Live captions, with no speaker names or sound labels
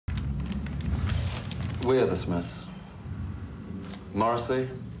We are the Smiths. Morrissey,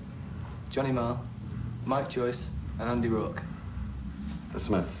 Johnny Marr, Mike Joyce, and Andy Rourke. the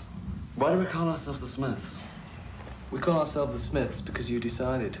Smiths. Why do we call ourselves the Smiths? We call ourselves the Smiths because you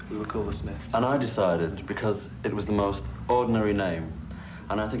decided we were called the Smiths. And I decided because it was the most ordinary name.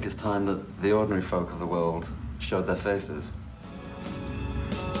 And I think it's time that the ordinary folk of the world showed their faces.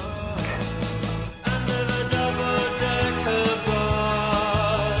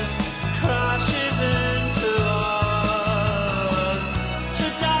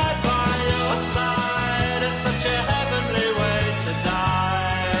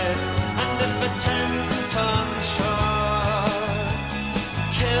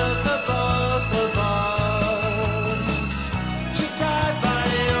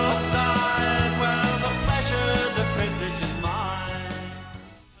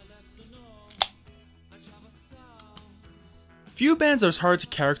 Few bands are as hard to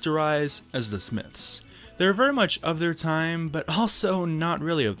characterize as the Smiths. They're very much of their time, but also not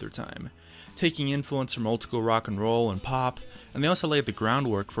really of their time, taking influence from old school rock and roll and pop, and they also laid the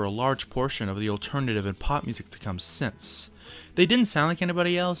groundwork for a large portion of the alternative and pop music to come since. They didn't sound like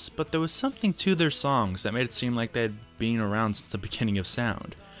anybody else, but there was something to their songs that made it seem like they had been around since the beginning of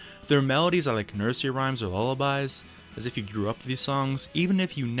sound. Their melodies are like nursery rhymes or lullabies, as if you grew up with these songs, even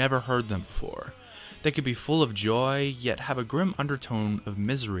if you never heard them before. They could be full of joy, yet have a grim undertone of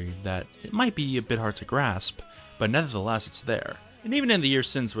misery that it might be a bit hard to grasp, but nevertheless it's there. And even in the years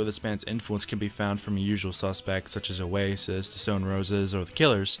since where this band's influence can be found from usual suspects such as Oasis, the Stone Roses, or the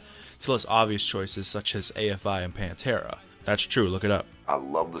Killers, to less obvious choices such as AFI and Pantera. That's true, look it up. I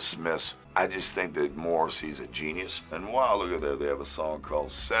love the Smiths. I just think that Morrissey's a genius. And wow, look at that, they have a song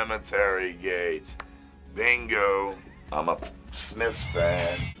called Cemetery Gates. Bingo. I'm a Smiths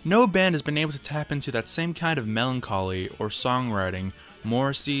fan. No band has been able to tap into that same kind of melancholy or songwriting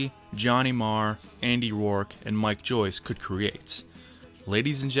Morrissey, Johnny Marr, Andy Rourke, and Mike Joyce could create.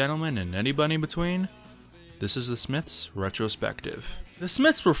 Ladies and gentlemen, and anybody in between, this is the Smiths Retrospective. The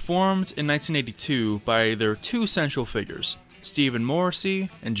Smiths were formed in 1982 by their two central figures, Stephen Morrissey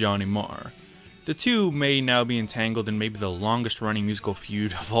and Johnny Marr. The two may now be entangled in maybe the longest running musical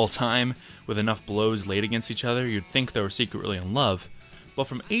feud of all time, with enough blows laid against each other you'd think they were secretly in love, but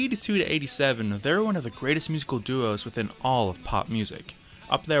from 82 to 87 they're one of the greatest musical duos within all of pop music,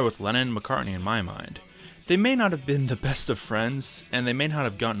 up there with Lennon and McCartney in my mind. They may not have been the best of friends, and they may not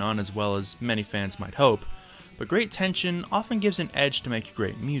have gotten on as well as many fans might hope, but great tension often gives an edge to make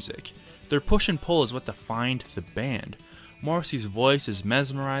great music. Their push and pull is what defined the band. Morrissey's voice is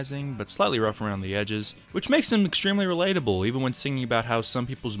mesmerizing, but slightly rough around the edges, which makes him extremely relatable, even when singing about how some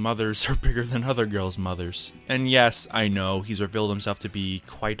people's mothers are bigger than other girls' mothers. And yes, I know, he's revealed himself to be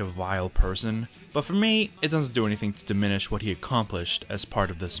quite a vile person, but for me, it doesn't do anything to diminish what he accomplished as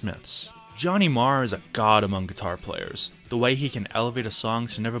part of the Smiths. Johnny Marr is a god among guitar players. The way he can elevate a song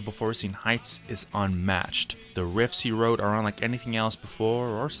to never before seen heights is unmatched. The riffs he wrote are unlike anything else before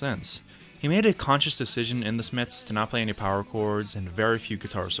or since. He made a conscious decision in the Smiths to not play any power chords and very few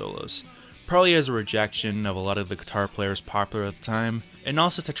guitar solos, probably as a rejection of a lot of the guitar players popular at the time, and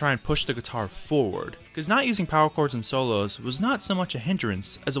also to try and push the guitar forward, because not using power chords and solos was not so much a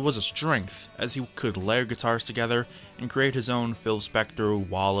hindrance as it was a strength, as he could layer guitars together and create his own Phil Spector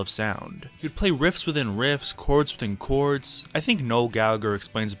wall of sound. He could play riffs within riffs, chords within chords. I think Noel Gallagher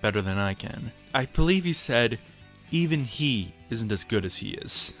explains it better than I can. I believe he said, "Even he isn't as good as he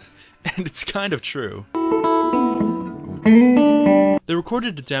is." And it's kind of true. They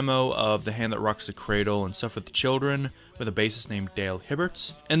recorded a demo of The Hand That Rocks the Cradle and Stuff with the Children with a bassist named Dale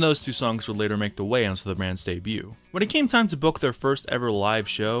Hibbert, and those two songs would later make the way onto the band's debut. When it came time to book their first ever live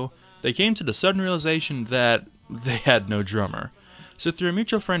show, they came to the sudden realization that they had no drummer. So through a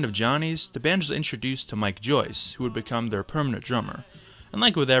mutual friend of Johnny's, the band was introduced to Mike Joyce, who would become their permanent drummer. And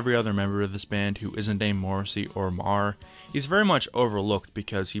like with every other member of this band who isn't named Morrissey or Marr, he's very much overlooked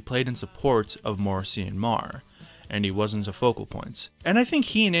because he played in support of Morrissey and Marr, and he wasn't a focal point. And I think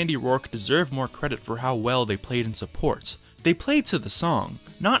he and Andy Rourke deserve more credit for how well they played in support. They played to the song.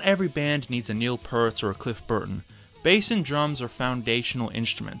 Not every band needs a Neil Peart or a Cliff Burton. Bass and drums are foundational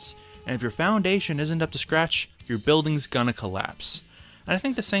instruments, and if your foundation isn't up to scratch, your building's gonna collapse. And I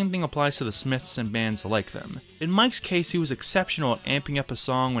think the same thing applies to the Smiths and bands like them. In Mike's case, he was exceptional at amping up a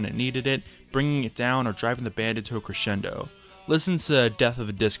song when it needed it, bringing it down, or driving the band into a crescendo. Listen to Death of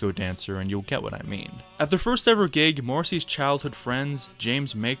a Disco Dancer and you'll get what I mean. At their first ever gig, Morrissey's childhood friends,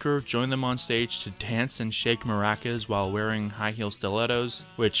 James Maker, joined them on stage to dance and shake maracas while wearing high heel stilettos,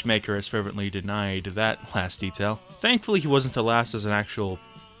 which Maker has fervently denied that last detail. Thankfully, he wasn't the last as an actual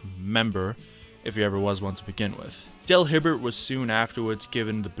member, if he ever was one to begin with. Del Hibbert was soon afterwards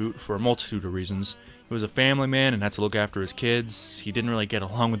given the boot for a multitude of reasons. He was a family man and had to look after his kids. He didn't really get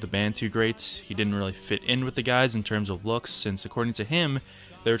along with the band too great. He didn't really fit in with the guys in terms of looks, since according to him,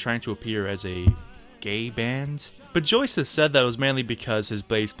 they were trying to appear as a gay band. But Joyce has said that it was mainly because his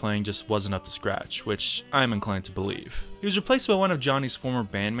bass playing just wasn't up to scratch, which I'm inclined to believe. He was replaced by one of Johnny's former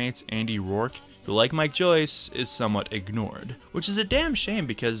bandmates, Andy Rourke, who, like Mike Joyce, is somewhat ignored. Which is a damn shame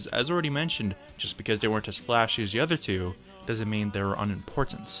because, as already mentioned, just because they weren't as flashy as the other two, doesn't mean they were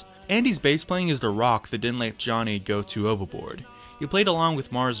unimportant. Andy's bass playing is the rock that didn't let Johnny go too overboard. He played along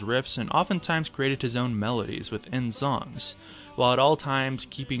with Marr's riffs and oftentimes created his own melodies within songs, while at all times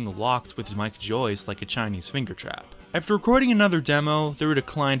keeping locked with Mike Joyce like a Chinese finger trap. After recording another demo, they were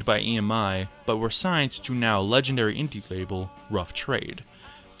declined by EMI, but were signed to now legendary indie label Rough Trade.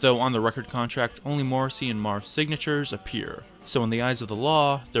 Though on the record contract, only Morrissey and Marr's signatures appear, so in the eyes of the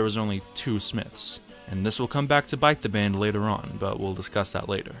law, there was only two Smiths. And this will come back to bite the band later on, but we'll discuss that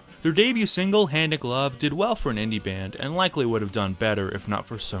later. Their debut single, Hand in Glove, did well for an indie band, and likely would have done better if not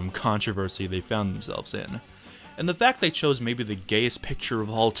for some controversy they found themselves in. And the fact they chose maybe the gayest picture of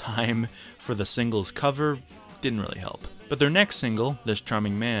all time for the single's cover didn't really help. But their next single, This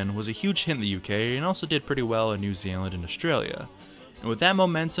Charming Man, was a huge hit in the UK and also did pretty well in New Zealand and Australia. And with that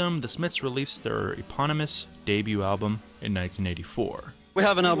momentum, the Smiths released their eponymous debut album in 1984. We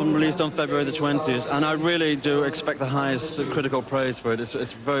have an album released on February the 20th, and I really do expect the highest critical praise for it. It's a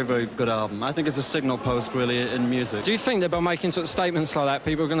very, very good album. I think it's a signal post, really, in music. Do you think that by making sort of statements like that,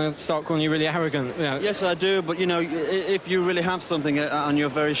 people are going to start calling you really arrogant? You know? Yes, I do, but, you know, if you really have something and you're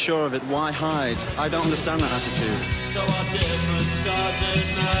very sure of it, why hide? I don't understand that attitude. So our different scars in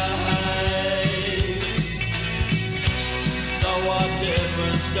So our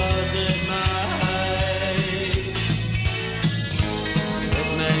different scars in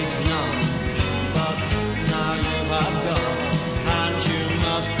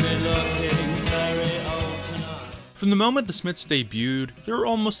From the moment the Smiths debuted, they were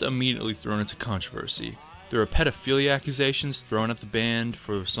almost immediately thrown into controversy. There were pedophilia accusations thrown at the band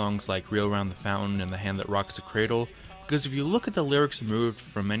for songs like Reel Around the Fountain and The Hand That Rocks the Cradle, because if you look at the lyrics removed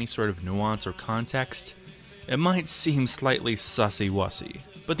from any sort of nuance or context, it might seem slightly sussy-wussy.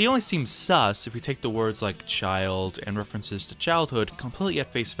 But they only seem sus if you take the words like child and references to childhood completely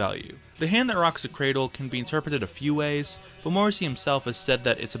at face value. The Hand That Rocks the Cradle can be interpreted a few ways, but Morrissey himself has said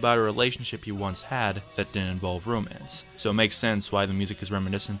that it's about a relationship he once had that didn't involve romance. So it makes sense why the music is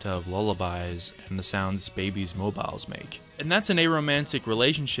reminiscent of lullabies and the sounds babies' mobiles make. And that's an aromantic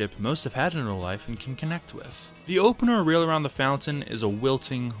relationship most have had in their life and can connect with. The opener, Reel Around the Fountain, is a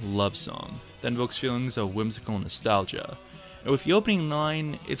wilting love song that invokes feelings of whimsical nostalgia. And with the opening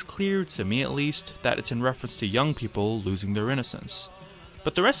line, it's clear, to me at least, that it's in reference to young people losing their innocence.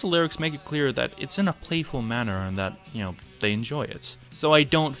 But the rest of the lyrics make it clear that it's in a playful manner and that, they enjoy it. So I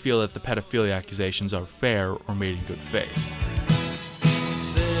don't feel that the pedophilia accusations are fair or made in good faith.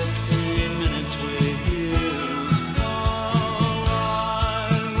 15 minutes with you. Oh,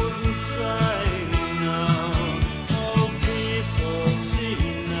 I wouldn't say no. Oh, people see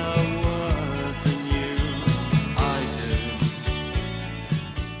no worth in you. I do.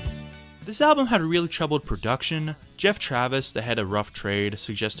 This album had a really troubled production. Jeff Travis, the head of Rough Trade,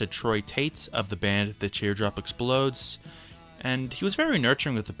 suggested Troy Tate of the band The Teardrop Explodes, and he was very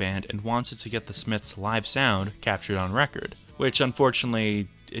nurturing with the band and wanted to get the Smiths' live sound captured on record, which unfortunately,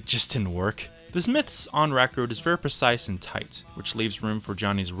 it just didn't work. The Smiths on record is very precise and tight, which leaves room for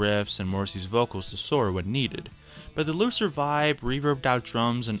Johnny's riffs and Morrissey's vocals to soar when needed. But the looser vibe, reverbed out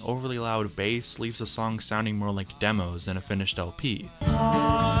drums, and overly loud bass leaves the song sounding more like demos than a finished LP.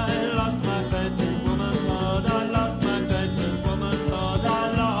 I lost my faith in womanhood. I lost my faith in womanhood.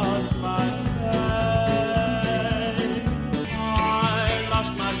 I lost my faith. I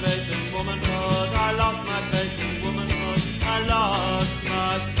lost my faith in womanhood. I lost my faith in womanhood. I lost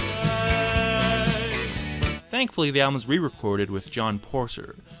my faith. Thankfully, the album was re-recorded with John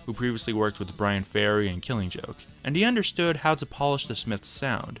Porter, who previously worked with Brian Ferry and Killing Joke, and he understood how to polish the Smiths'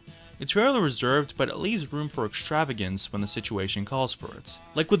 sound. It's fairly reserved, but it leaves room for extravagance when the situation calls for it.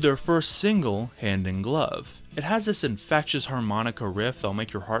 Like with their first single, Hand in Glove. It has this infectious harmonica riff that'll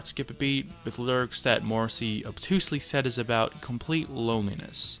make your heart skip a beat, with lyrics that Morrissey obtusely said is about complete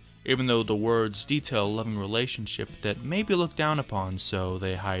loneliness, even though the words detail a loving relationship that may be looked down upon, so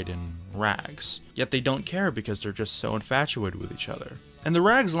they hide in rags. Yet they don't care because they're just so infatuated with each other. And the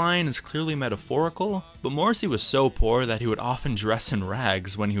rags line is clearly metaphorical, but Morrissey was so poor that he would often dress in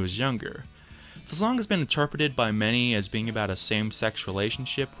rags when he was younger. The song has been interpreted by many as being about a same-sex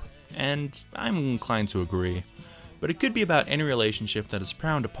relationship, and I'm inclined to agree. but it could be about any relationship that is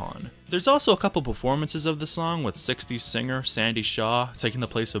frowned upon. There's also a couple performances of the song with 60s singer Sandy Shaw taking the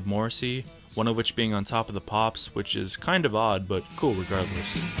place of Morrissey, one of which being on Top of the Pops, which is kind of odd, but cool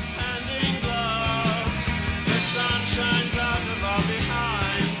regardless.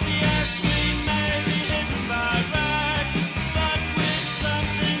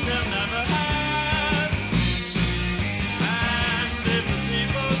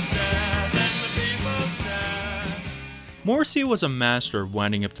 Morrissey was a master of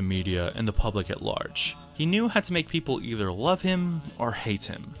winding up the media and the public at large. He knew how to make people either love him or hate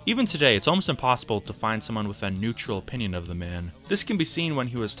him. Even today, it's almost impossible to find someone with a neutral opinion of the man. This can be seen when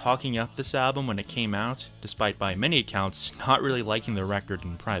he was talking up this album when it came out, despite by many accounts not really liking the record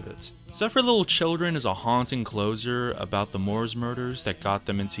in private. Set for Little Children is a haunting closer about the Moors murders that got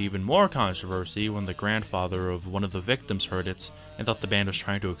them into even more controversy when the grandfather of one of the victims heard it and thought the band was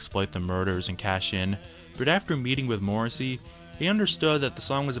trying to exploit the murders and cash in. But after meeting with Morrissey, he understood that the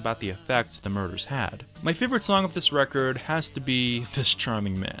song was about the effect the murders had. My favorite song of this record has to be This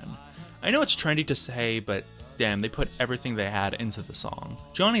Charming Man. I know it's trendy to say, but damn, they put everything they had into the song.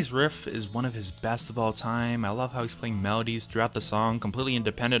 Johnny's riff is one of his best of all time. I love how he's playing melodies throughout the song, completely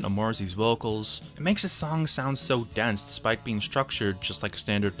independent of Morrissey's vocals. It makes the song sound so dense despite being structured just like a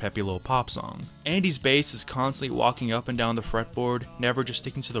standard peppy little pop song. Andy's bass is constantly walking up and down the fretboard, never just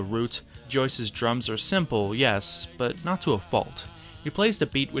sticking to the root. Joyce's drums are simple, yes, but not to a fault. He plays the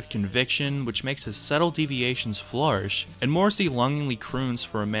beat with conviction, which makes his subtle deviations flourish, and Morrissey longingly croons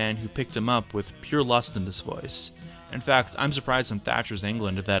for a man who picked him up with pure lust in his voice. In fact, I'm surprised in Thatcher's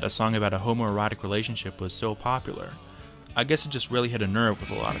England that a song about a homoerotic relationship was so popular. I guess it just really hit a nerve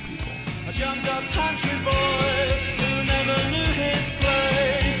with a lot of people. A jumped up country boy who never knew his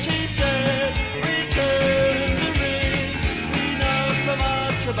place. He said, return to me. We know so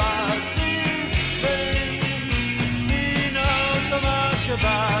much about these things. We know so much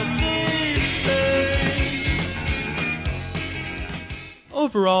about these things.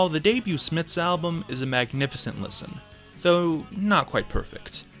 Overall, the debut Smiths album is a magnificent listen, though not quite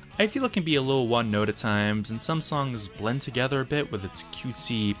perfect. I feel it can be a little one note at times, and some songs blend together a bit with its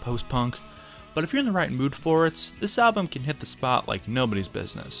cutesy post-punk, but if you're in the right mood for it, this album can hit the spot like nobody's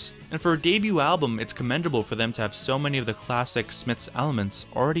business. And for a debut album, it's commendable for them to have so many of the classic Smiths elements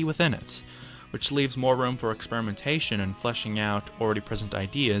already within it, which leaves more room for experimentation and fleshing out already present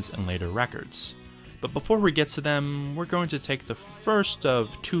ideas in later records. But before we get to them, we're going to take the first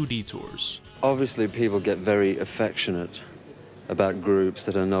of two detours. Obviously, people get very affectionate about groups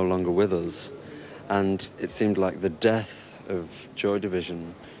that are no longer with us, and it seemed like the death of Joy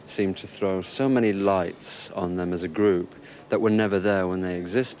Division seemed to throw so many lights on them as a group that were never there when they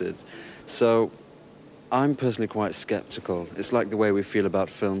existed. So I'm personally quite skeptical. It's like the way we feel about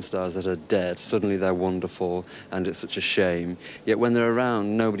film stars that are dead. Suddenly they're wonderful and it's such a shame, yet when they're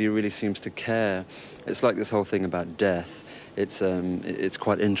around nobody really seems to care. It's like this whole thing about death. It's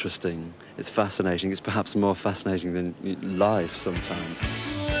quite interesting. It's fascinating. It's perhaps more fascinating than life sometimes.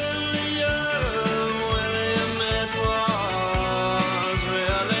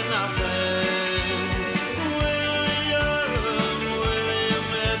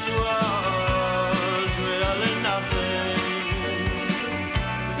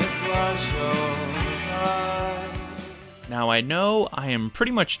 Now I know I am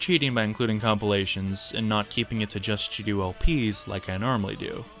pretty much cheating by including compilations and not keeping it to just studio LPs like I normally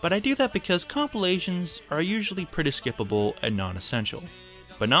do, but I do that because compilations are usually pretty skippable and non-essential.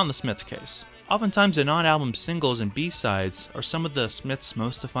 But not in the Smiths case. Oftentimes the non-album singles and B-sides are some of the Smiths'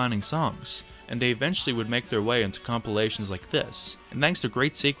 most defining songs, and they eventually would make their way into compilations like this, and thanks to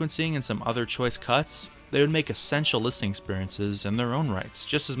great sequencing and some other choice cuts, they would make essential listening experiences in their own right,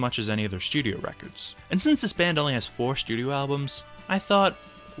 just as much as any of their studio records. And since this band only has 4 studio albums, I thought,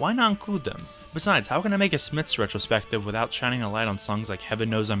 why not include them? Besides, how can I make a Smiths retrospective without shining a light on songs like Heaven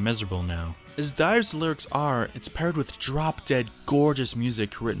Knows I'm Miserable Now? As dire as the lyrics are, it's paired with drop-dead gorgeous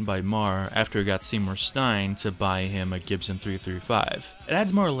music written by Marr after he got Seymour Stein to buy him a Gibson 335. It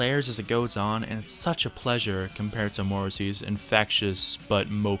adds more layers as it goes on, and it's such a pleasure compared to Morrissey's infectious but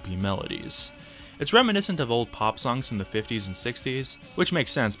mopey melodies. It's reminiscent of old pop songs from the 50s and 60s, which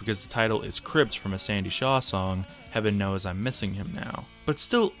makes sense because the title is cribbed from a Sandy Shaw song, Heaven Knows I'm Missing Him Now, but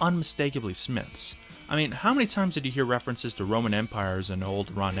still unmistakably Smiths. I mean, how many times did you hear references to Roman empires in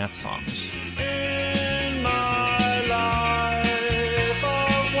old Ronette songs? In my life,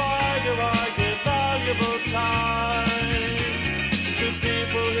 oh, why do I give valuable time to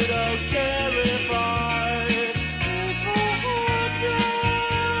people who don't terrify?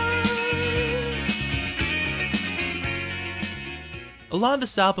 A lot of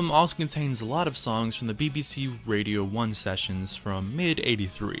this album also contains a lot of songs from the BBC Radio 1 sessions from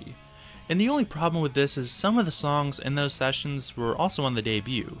mid-83. And the only problem with this is some of the songs in those sessions were also on the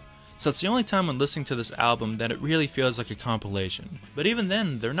debut. So it's the only time when listening to this album that it really feels like a compilation. But even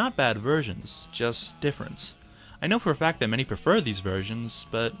then, they're not bad versions, just different. I know for a fact that many prefer these versions,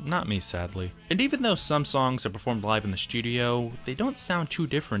 but not me sadly. And even though some songs are performed live in the studio, they don't sound too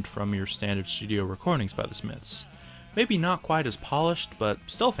different from your standard studio recordings by the Smiths. Maybe not quite as polished, but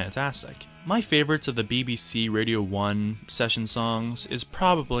still fantastic. My favorites of the BBC Radio 1 session songs is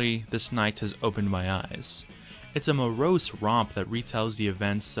probably This Night Has Opened My Eyes. It's a morose romp that retells the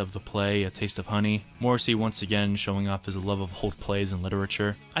events of the play A Taste of Honey, Morrissey once again showing off his love of old plays and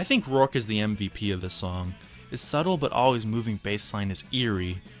literature. I think Rourke is the MVP of this song. Its subtle but always moving bass line is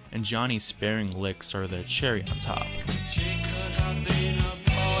eerie, and Johnny's sparing licks are the cherry on top. She could have been a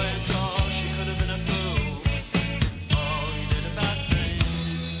poet or she could have been a fool. Oh, you did a bad thing.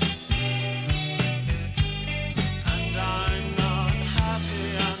 And I'm not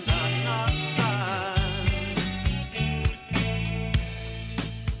happy and I'm not sad.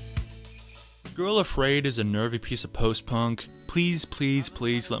 Girl Afraid is a nervy piece of post-punk. Please, please,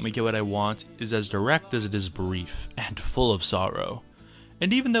 please let me get what I want is as direct as it is brief, and full of sorrow.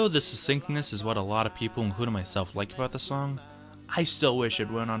 And even though the succinctness is what a lot of people, including myself, like about the song, I still wish it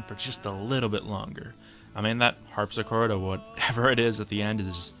went on for just a little bit longer. I mean, that harpsichord or whatever it is at the end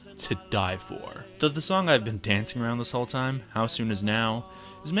is just to die for. Though the song I've been dancing around this whole time, How Soon Is Now,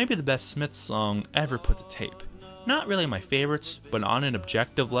 is maybe the best Smiths song ever put to tape. Not really my favorite, but on an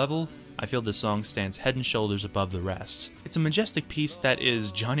objective level, I feel this song stands head and shoulders above the rest. It's a majestic piece that is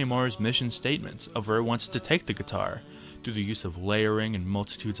Johnny Marr's mission statement of where he wants to take the guitar, through the use of layering and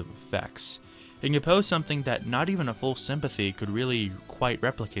multitudes of effects. It can compose something that not even a full sympathy could really quite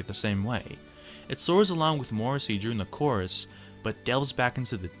replicate the same way. It soars along with Morrissey during the chorus, but delves back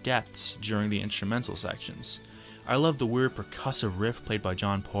into the depths during the instrumental sections. I love the weird percussive riff played by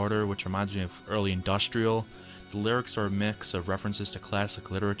John Porter, which reminds me of early industrial. The lyrics are a mix of references to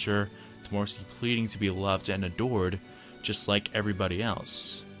classic literature, to Morrissey pleading to be loved and adored, just like everybody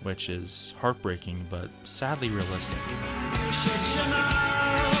else, which is heartbreaking but sadly realistic.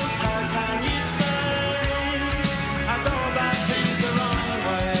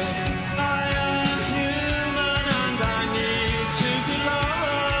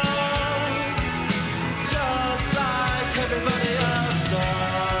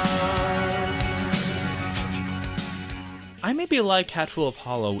 I maybe like Hatful of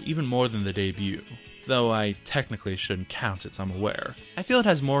Hollow even more than the debut, though I technically shouldn't count it, I'm aware. I feel it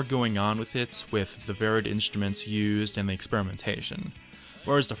has more going on with it, with the varied instruments used and the experimentation,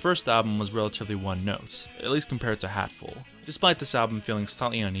 whereas the first album was relatively one note, at least compared to Hatful, despite this album feeling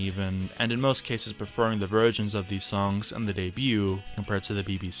slightly uneven, and in most cases preferring the versions of these songs and the debut compared to the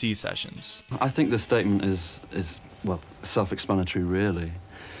BBC sessions. I think the statement is well, self-explanatory really.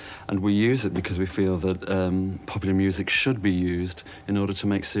 And we use it because we feel that popular music should be used in order to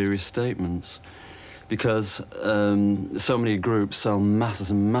make serious statements. Because so many groups sell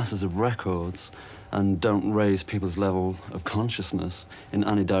masses and masses of records and don't raise people's level of consciousness in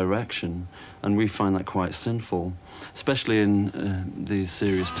any direction. And we find that quite sinful, especially in these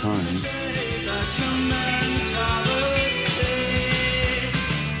serious times.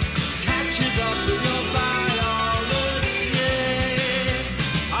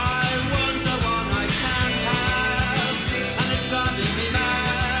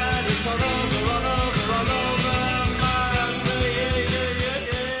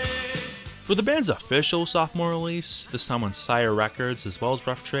 For the band's official sophomore release, this time on Sire Records as well as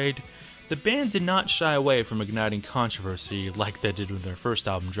Rough Trade, the band did not shy away from igniting controversy like they did when their first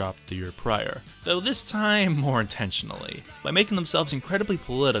album dropped the year prior, though this time more intentionally, by making themselves incredibly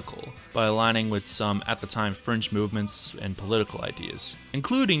political by aligning with some at the time fringe movements and political ideas,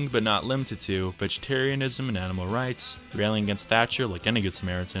 including but not limited to vegetarianism and animal rights, railing against Thatcher like any good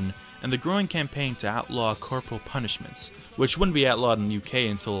Samaritan, and the growing campaign to outlaw corporal punishments, which wouldn't be outlawed in the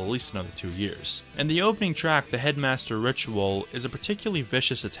UK until at least another 2 years. And the opening track, The Headmaster Ritual, is a particularly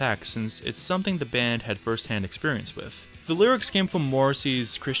vicious attack since it's something the band had first-hand experience with. The lyrics came from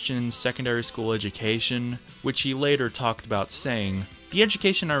Morrissey's Christian secondary school education, which he later talked about saying, "The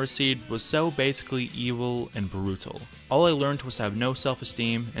education I received was so basically evil and brutal. All I learned was to have no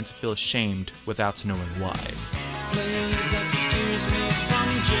self-esteem and to feel ashamed without knowing why." Please excuse me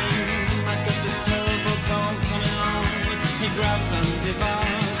from Jim. I got this terrible cold coming on. He grabs and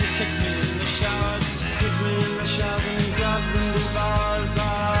devours. He kicks me in the showers. Kicks me in the showers and he grabs and devours. I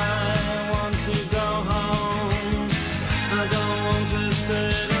want to go home. I don't want to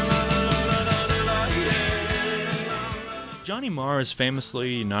stay. Johnny Marr is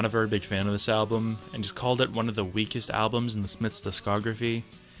famously not a very big fan of this album, and has called it one of the weakest albums in the Smiths' discography.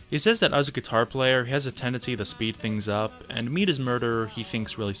 He says that as a guitar player, he has a tendency to speed things up, and Meat is Murder he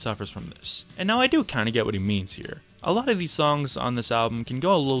thinks really suffers from this. And now I do kinda get what he means here. A lot of these songs on this album can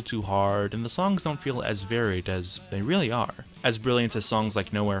go a little too hard, and the songs don't feel as varied as they really are. As brilliant as songs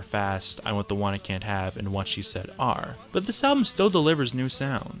like Nowhere Fast, I Want the One I Can't Have, and What She Said are. But this album still delivers new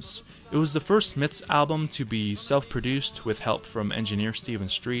sounds. It was the first Smiths album to be self-produced with help from engineer Stephen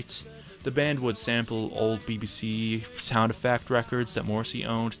Street. The band would sample old BBC sound effect records that Morrissey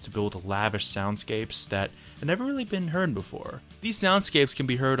owned to build lavish soundscapes that had never really been heard before. These soundscapes can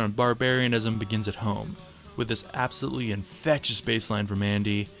be heard on Barbarianism Begins at Home, with this absolutely infectious bass line from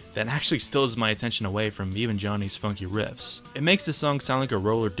Andy that actually steals my attention away from even Johnny's funky riffs. It makes the song sound like a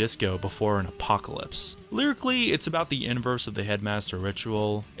roller disco before an apocalypse. Lyrically, it's about the inverse of the Headmaster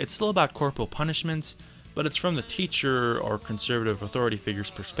ritual. It's still about corporal punishment, but it's from the teacher or conservative authority figure's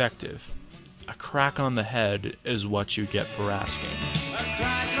perspective. A crack on the head is what you get for asking. A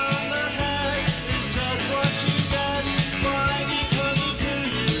crack on the head is just what you get. Why? Because of who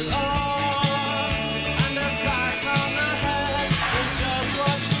you are. And a crack on the head is just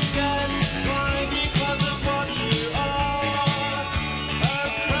what you get. Why? Because of what you are. A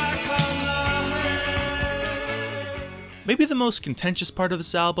crack on the head. Maybe the most contentious part of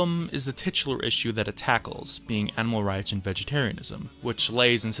this album is the titular issue that it tackles, being animal rights and vegetarianism, which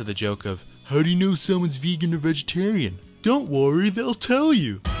lays into the joke of, how do you know someone's vegan or vegetarian? Don't worry, they'll tell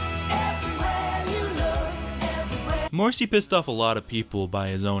you. Morrissey pissed off a lot of people by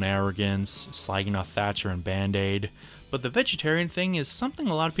his own arrogance, slagging off Thatcher and Band-Aid, but the vegetarian thing is something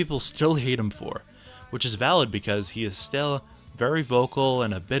a lot of people still hate him for, which is valid because he is still very vocal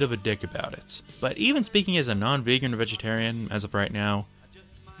and a bit of a dick about it. But even speaking as a non-vegan or vegetarian, as of right now,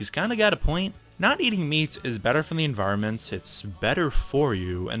 he's kinda got a point. Not eating meat is better for the environment, it's better for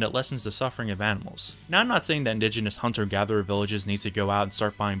you, and it lessens the suffering of animals. Now, I'm not saying that indigenous hunter-gatherer villages need to go out and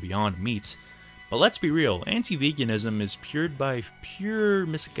start buying Beyond Meat, but let's be real, anti-veganism is fueled by pure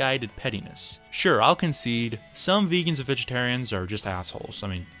misguided pettiness. Sure, I'll concede, some vegans and vegetarians are just assholes. I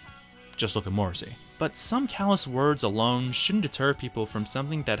mean, just look at Morrissey. But some callous words alone shouldn't deter people from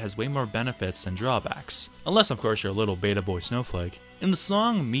something that has way more benefits than drawbacks. Unless, of course, you're a little beta boy snowflake. In the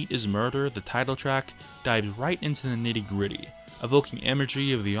song Meat is Murder, the title track dives right into the nitty-gritty, evoking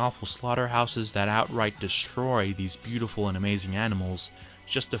imagery of the awful slaughterhouses that outright destroy these beautiful and amazing animals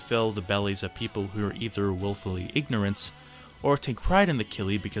just to fill the bellies of people who are either willfully ignorant or take pride in the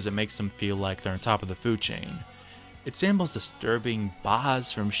killing because it makes them feel like they're on top of the food chain. It samples disturbing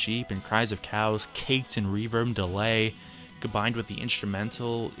bahs from sheep and cries of cows caked in reverb and delay. Combined with the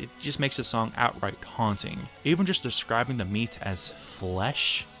instrumental, it just makes the song outright haunting. Even just describing the meat as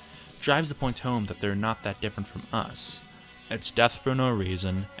flesh drives the point home that they're not that different from us. It's death for no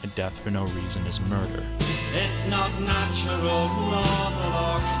reason, and death for no reason is murder. It's not natural, normal,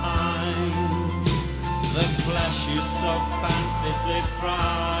 or kind. The flesh you so fancifully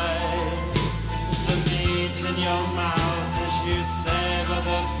fry. The meat in your mouth as you savor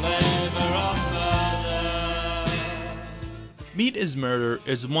the flavor of murder. Meat is Murder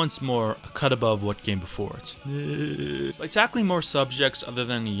is once more a cut above what came before it. By tackling more subjects other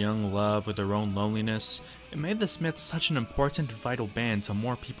than young love with their own loneliness, it made the Smiths such an important, vital band to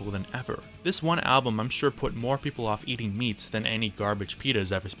more people than ever. This one album, I'm sure, put more people off eating meats than any garbage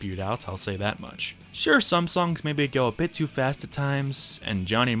PETA's ever spewed out, I'll say that much. Sure, some songs maybe go a bit too fast at times, and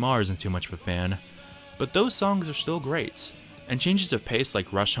Johnny Marr isn't too much of a fan, but those songs are still great. And changes of pace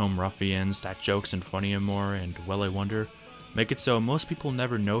like Rush Home Ruffians, That Joke's in Funny More, and Well I Wonder, make it so most people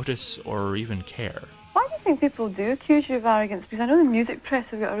never notice or even care. Why do you think people do accuse you of arrogance? Because I know the music press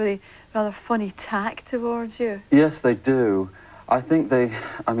have got a really rather funny tack towards you. Yes, they do. I think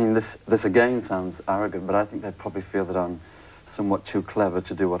this again sounds arrogant, but I think they probably feel that I'm somewhat too clever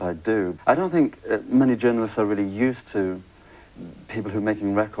to do what I do. I don't think many journalists are really used to people who are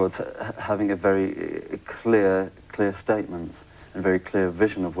making records having a very clear statements and very clear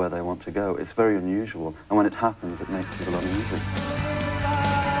vision of where they want to go. It's very unusual, and when it happens, it makes people uneasy.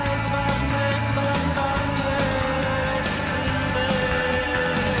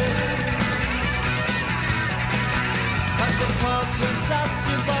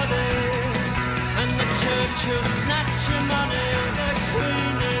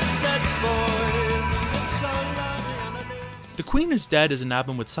 The Queen is Dead is an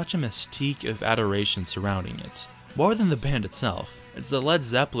album with such a mystique of adoration surrounding it. More than the band itself, it's the Led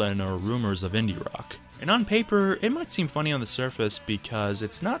Zeppelin or Rumors of indie rock. And on paper, it might seem funny on the surface because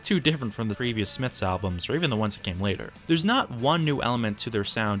it's not too different from the previous Smiths albums or even the ones that came later. There's not one new element to their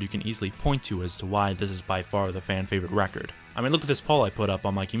sound you can easily point to as to why this is by far the fan favorite record. I mean, look at this poll I put up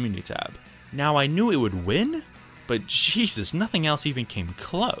on my community tab. Now, I knew it would win, but Jesus, nothing else even came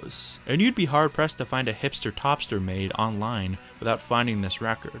close. And you'd be hard-pressed to find a hipster topster made online without finding this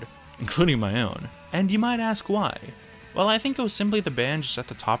record, including my own. And you might ask why. Well, I think it was simply the band just at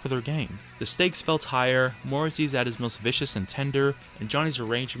the top of their game. The stakes felt higher, Morrissey's at his most vicious and tender, and Johnny's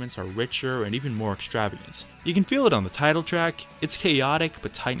arrangements are richer and even more extravagant. You can feel it on the title track. It's chaotic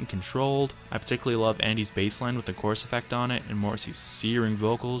but tight and controlled. I particularly love Andy's bass line with the chorus effect on it and Morrissey's searing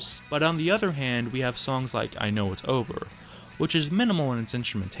vocals. But on the other hand, we have songs like I Know It's Over, which is minimal in its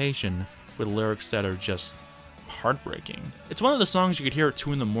instrumentation, with lyrics that are just heartbreaking. It's one of the songs you could hear at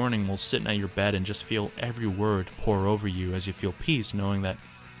 2 in the morning while sitting at your bed and just feel every word pour over you as you feel peace knowing that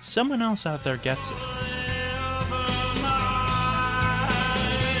someone else out there gets it.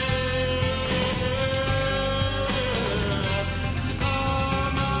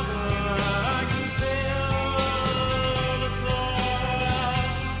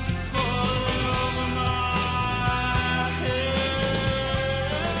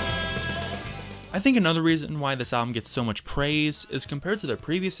 I think another reason why this album gets so much praise is compared to their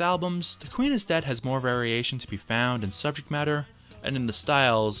previous albums, The Queen Is Dead has more variation to be found in subject matter and in the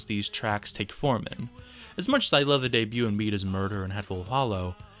styles these tracks take form in. As much as I love the debut and Meat as Murder and Hatful of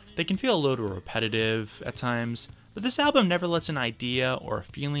Hollow, they can feel a little repetitive at times, but this album never lets an idea or a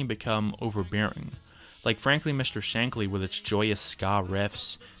feeling become overbearing. Like Frankly Mr. Shankly with its joyous ska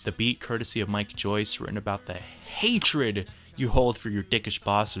riffs, the beat courtesy of Mike Joyce written about the hatred you hold for your dickish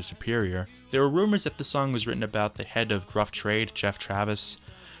boss or superior. There were rumors that the song was written about the head of Rough Trade, Jeff Travis,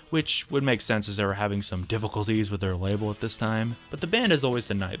 which would make sense as they were having some difficulties with their label at this time, but the band has always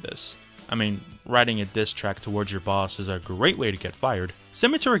denied this. I mean, writing a diss track towards your boss is a great way to get fired.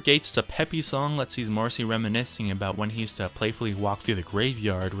 Cemetery Gates is a peppy song that sees Morrissey reminiscing about when he used to playfully walk through the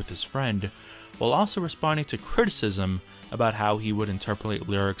graveyard with his friend, while also responding to criticism about how he would interpolate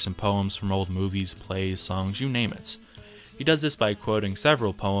lyrics and poems from old movies, plays, songs, you name it. He does this by quoting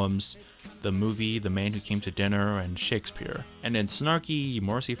several poems, the movie The Man Who Came to Dinner, and Shakespeare. And in snarky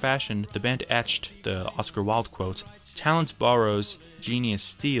Morrissey fashion, the band etched the Oscar Wilde quote, "Talent borrows, genius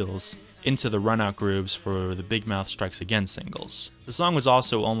steals," into the run-out grooves for the Big Mouth Strikes Again singles. The song was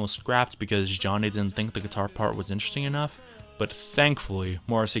also almost scrapped because Johnny didn't think the guitar part was interesting enough, but thankfully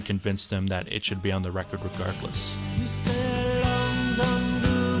Morrissey convinced him that it should be on the record regardless. You said London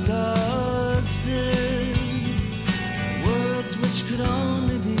blue dusted, words which could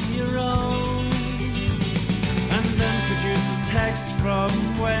only be your own, and then produced the text from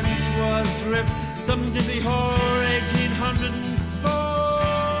whence was ripped some dizzy whore 1804.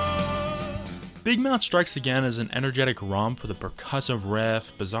 Big Mouth Strikes Again is an energetic romp with a percussive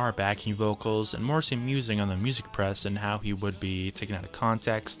riff, bizarre backing vocals, and Morrissey musing on the music press and how he would be taken out of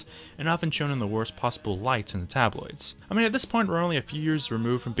context and often shown in the worst possible light in the tabloids. I mean, at this point we're only a few years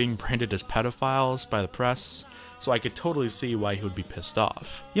removed from being branded as pedophiles by the press, so I could totally see why he would be pissed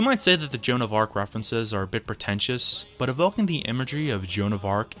off. You might say that the Joan of Arc references are a bit pretentious, but evoking the imagery of Joan of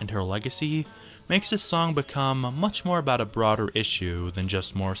Arc and her legacy makes this song become much more about a broader issue than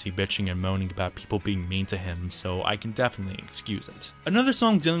just Morrissey bitching and moaning about people being mean to him, so I can definitely excuse it. Another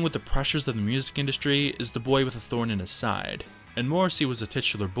song dealing with the pressures of the music industry is The Boy with a Thorn in His Side. And Morrissey was a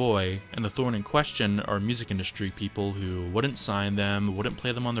titular boy, and the thorn in question are music industry people who wouldn't sign them, wouldn't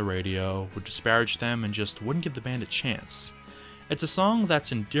play them on the radio, would disparage them, and just wouldn't give the band a chance. It's a song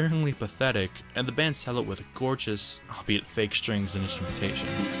that's endearingly pathetic, and the band sell it with gorgeous, albeit fake strings and instrumentation.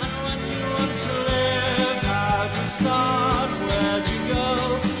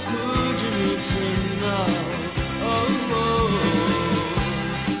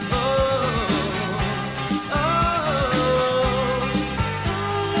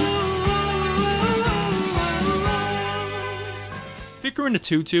 Vicar in a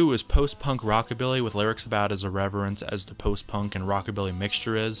Tutu is post-punk rockabilly with lyrics about as irreverent as the post-punk and rockabilly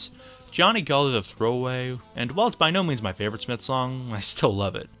mixture is. Johnny called it a throwaway, and while it's by no means my favorite Smiths song, I still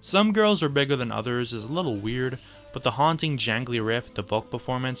love it. Some Girls Are Bigger Than Others is a little weird, but the haunting jangly riff at the vocal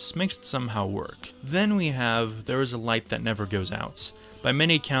performance makes it somehow work. Then we have There Is a Light That Never Goes Out, by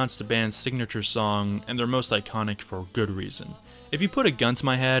many accounts the band's signature song and their most iconic for good reason. If you put a gun to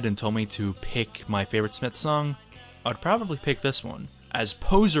my head and told me to pick my favorite Smiths song, I'd probably pick this one. As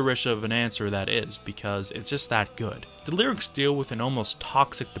poserish of an answer that is, because it's just that good. The lyrics deal with an almost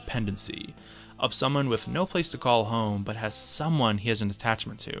toxic dependency of someone with no place to call home but has someone he has an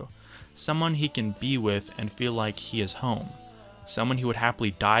attachment to, someone he can be with and feel like he is home, someone he would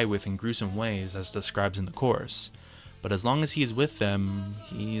happily die with in gruesome ways as described in the chorus, but as long as he is with them,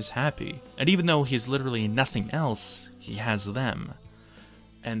 he is happy, and even though he is literally nothing else, he has them.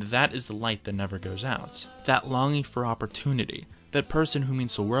 And that is the light that never goes out. That longing for opportunity. That person who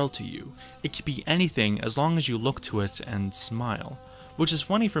means the world to you. It could be anything as long as you look to it and smile. Which is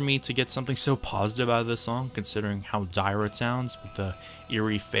funny for me to get something so positive out of this song, considering how dire it sounds, with the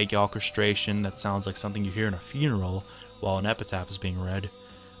eerie fake orchestration that sounds like something you hear in a funeral while an epitaph is being read.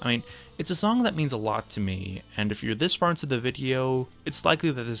 I mean, it's a song that means a lot to me, and if you're this far into the video, it's likely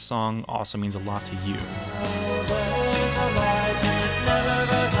that this song also means a lot to you.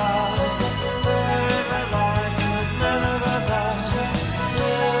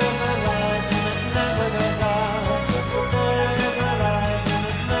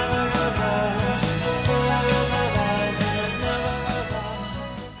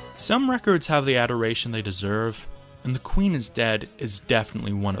 Some records have the adoration they deserve, and The Queen is Dead is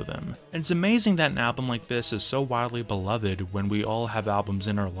definitely one of them. And it's amazing that an album like this is so widely beloved when we all have albums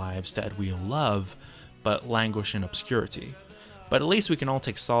in our lives that we love, but languish in obscurity. But at least we can all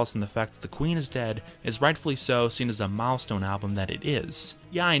take solace in the fact that The Queen is Dead is rightfully so seen as a milestone album that it is.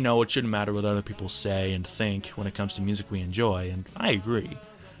 Yeah, I know it shouldn't matter what other people say and think when it comes to music we enjoy, and I agree.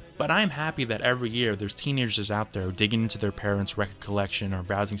 But I'm happy that every year there's teenagers out there digging into their parents' record collection or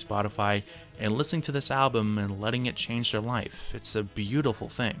browsing Spotify and listening to this album and letting it change their life. It's a beautiful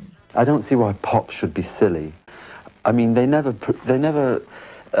thing. I don't see why pop should be silly. I mean, they never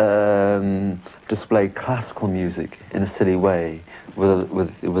display classical music in a silly way with a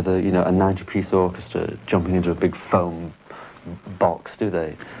 90-piece orchestra jumping into a big foam box, do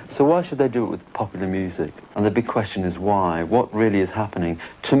they? So why should they do it with popular music? And the big question is why? What really is happening?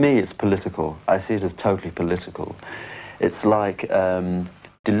 To me, it's political. I see it as totally political. It's like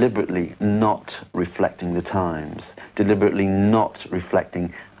deliberately not reflecting the times, deliberately not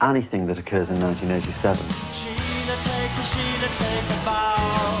reflecting anything that occurs in 1987. Sheila, take a bow.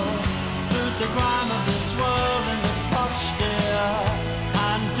 Boot the grime of this world in the crotch, dear.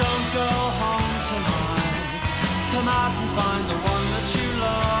 And don't go home tonight. Come out and find the one that you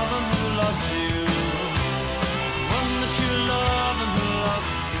love and who loves you. One that you love and who loves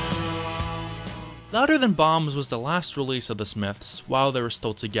you. Louder Than Bombs was the last release of the Smiths while they were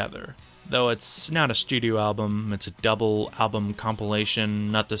still together. Though it's not a studio album, it's a double album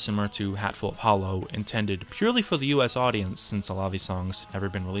compilation, not dissimilar to Hatful of Hollow, intended purely for the US audience since a lot of these songs had never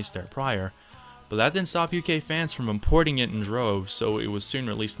been released there prior. But that didn't stop UK fans from importing it in droves, so it was soon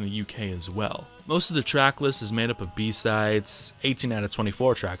released in the UK as well. Most of the track list is made up of B-sides, 18 out of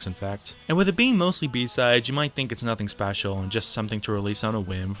 24 tracks in fact. And with it being mostly B-sides, you might think it's nothing special and just something to release on a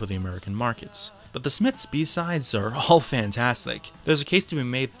whim for the American markets. But the Smiths' B-sides are all fantastic. There's a case to be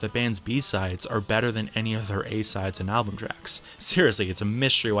made that the band's B-sides are better than any of their A-sides and album tracks. Seriously, it's a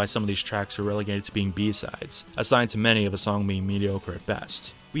mystery why some of these tracks are relegated to being B-sides, assigned to many of a song being mediocre at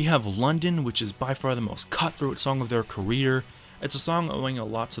best. We have London, which is by far the most cutthroat song of their career. It's a song owing a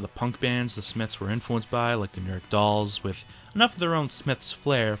lot to the punk bands the Smiths were influenced by, like the New York Dolls, with enough of their own Smiths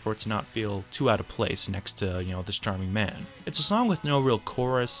flair for it to not feel too out of place next to, this charming man. It's a song with no real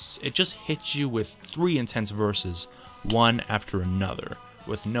chorus, it just hits you with 3 intense verses, one after another,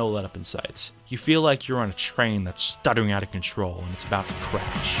 with no let up in sight. You feel like you're on a train that's stuttering out of control and it's about to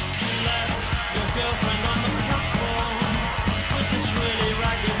crash.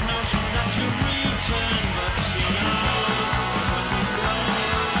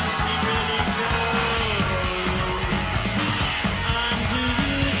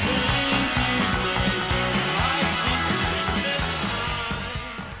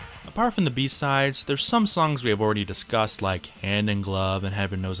 Apart from the B-sides, there's some songs we have already discussed like Hand in Glove and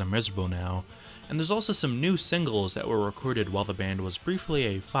Heaven Knows I'm Miserable Now, and there's also some new singles that were recorded while the band was briefly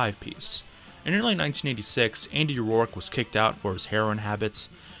a 5-piece. In early 1986, Andy Rourke was kicked out for his heroin habits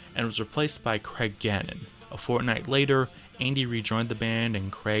and was replaced by Craig Gannon. A fortnight later, Andy rejoined the band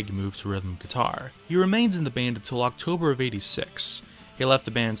and Craig moved to rhythm guitar. He remains in the band until October of '86. He left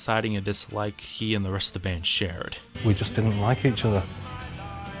the band citing a dislike he and the rest of the band shared. We just didn't like each other.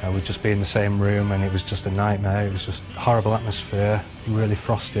 We'd just be in the same room and it was just a nightmare. It was just horrible atmosphere, really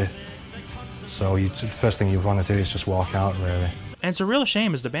frosty. So the first thing you want to do is just walk out, really. And it's a real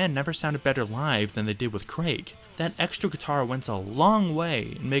shame as the band never sounded better live than they did with Craig. That extra guitar went a long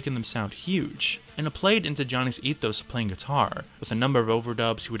way in making them sound huge, and it played into Johnny's ethos of playing guitar, with a number of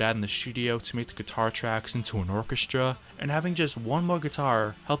overdubs he would add in the studio to make the guitar tracks into an orchestra, and having just one more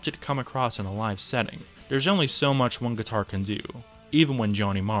guitar helped it come across in a live setting. There's only so much one guitar can do, even when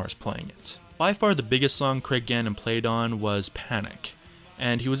Johnny Marr is playing it. By far the biggest song Craig Gannon played on was Panic,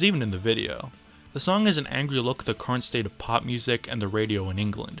 and he was even in the video. The song is an angry look at the current state of pop music and the radio in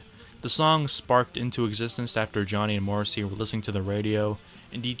England. The song sparked into existence after Johnny and Morrissey were listening to the radio,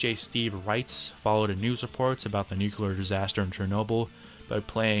 and DJ Steve Wright followed in news reports about the nuclear disaster in Chernobyl by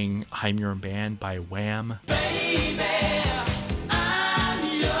playing I'm Your Man by Wham.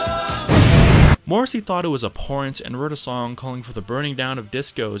 Morrissey thought it was abhorrent and wrote a song calling for the burning down of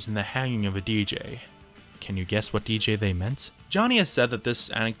discos and the hanging of a DJ. Can you guess what DJ they meant? Johnny has said that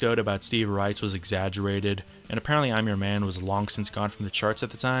this anecdote about Steve Wright was exaggerated, and apparently I'm Your Man was long since gone from the charts at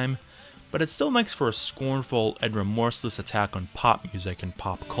the time, but it still makes for a scornful and remorseless attack on pop music and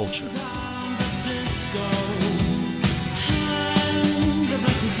pop culture.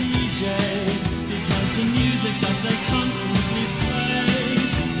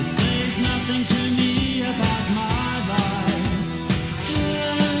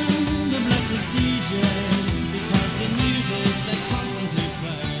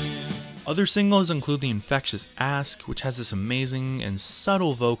 Other singles include the infectious Ask, which has this amazing and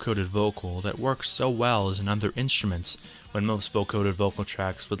subtle vocoded vocal that works so well as in other instruments when most vocoded vocal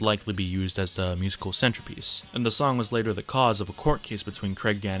tracks would likely be used as the musical centerpiece. And the song was later the cause of a court case between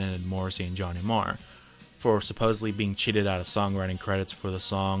Craig Gannon and Morrissey and Johnny Marr for supposedly being cheated out of songwriting credits for the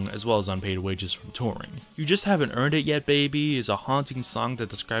song, as well as unpaid wages from touring. You Just Haven't Earned It Yet Baby is a haunting song that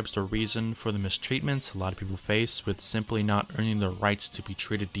describes the reason for the mistreatment a lot of people face with simply not earning the rights to be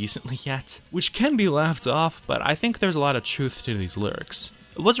treated decently yet, which can be laughed off, but I think there's a lot of truth to these lyrics.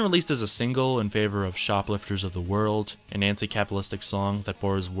 It wasn't released as a single in favor of Shoplifters of the World, an anti-capitalistic song that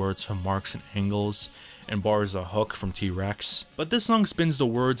borrows words from Marx and Engels, and borrows a hook from T-Rex. But this song spins the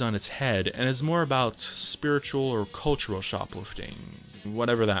words on its head and is more about spiritual or cultural shoplifting,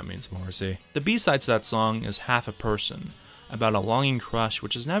 whatever that means, Morrissey. The B-side to that song is Half a Person, about a longing crush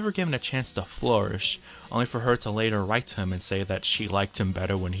which is never given a chance to flourish, only for her to later write to him and say that she liked him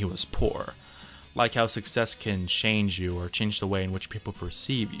better when he was poor. Like how success can change you or change the way in which people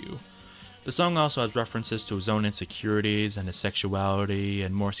perceive you. The song also has references to his own insecurities and his sexuality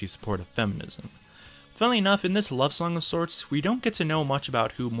and Morrissey's support of feminism. Funnily enough, in this love song of sorts, we don't get to know much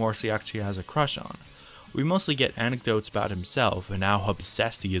about who Morrissey actually has a crush on. We mostly get anecdotes about himself and how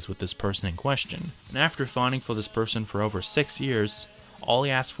obsessed he is with this person in question. And after fawning for this person for over 6 years, all he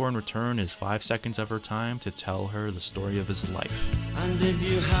asks for in return is 5 seconds of her time to tell her the story of his life. And if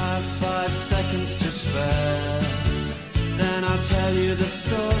you have 5 seconds to spare, then I'll tell you the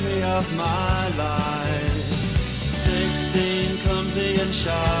story of my life. 16, clumsy and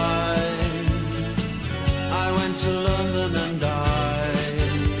shy, I went to London and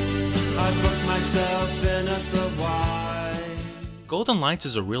I booked myself in at the Y. Golden Lights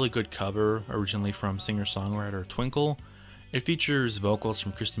is a really good cover, originally from singer-songwriter Twinkle. It features vocals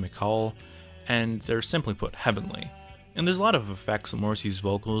from Christy McCall, and they're simply put heavenly. And there's a lot of effects on Morrissey's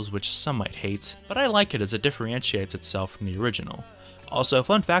vocals, which some might hate, but I like it as it differentiates itself from the original. Also,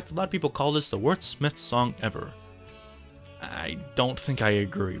 fun fact, a lot of people call this the worst Smiths song ever. I don't think I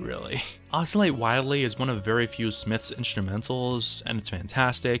agree, really. Oscillate Wildly is one of very few Smiths instrumentals, and it's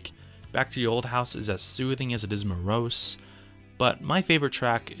fantastic. Back to the Old House is as soothing as it is morose, but my favorite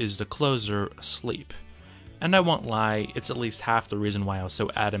track is the closer, Asleep. And I won't lie, it's at least half the reason why I was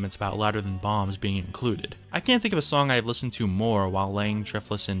so adamant about Louder Than Bombs being included. I can't think of a song I've listened to more while laying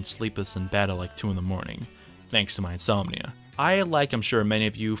driftless and sleepless in bed at like 2 in the morning, thanks to my insomnia. I'm sure many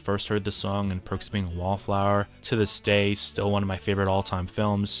of you, first heard this song in Perks of Being a Wallflower. To this day, still one of my favorite all-time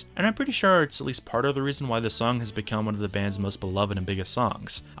films, and I'm pretty sure it's at least part of the reason why this song has become one of the band's most beloved and biggest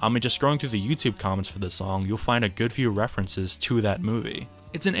songs. Just scrolling through the YouTube comments for this song, you'll find a good few references to that movie.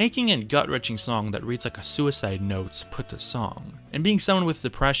 It's an aching and gut-wrenching song that reads like a suicide note put to song. And being someone with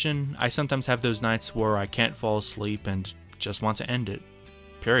depression, I sometimes have those nights where I can't fall asleep and just want to end it.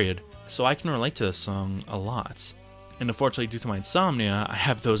 Period. So I can relate to this song a lot. And unfortunately, due to my insomnia, I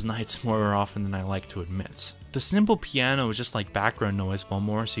have those nights more often than I like to admit. The simple piano is just like background noise while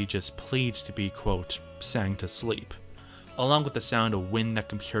Morrissey just pleads to be, quote, sang to sleep. Along with the sound of wind that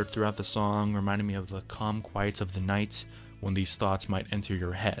can be heard throughout the song, reminding me of the calm quiets of the night when these thoughts might enter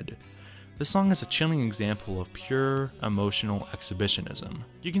your head. This song is a chilling example of pure emotional exhibitionism.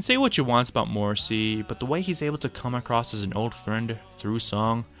 You can say what you want about Morrissey, but the way he's able to come across as an old friend through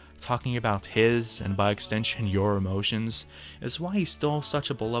song, talking about his, and by extension your emotions, is why he's still such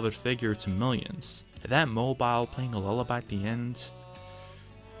a beloved figure to millions. That mobile playing a lullaby at the end,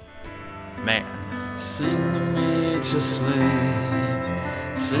 man. Sing me to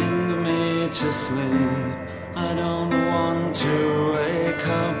sleep, sing me to sleep. I don't want to wake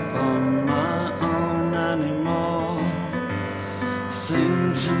up on my own anymore.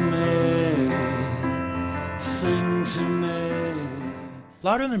 Sing to me, sing to me.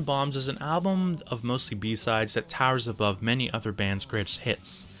 Louder Than Bombs is an album of mostly B-sides that towers above many other bands' greatest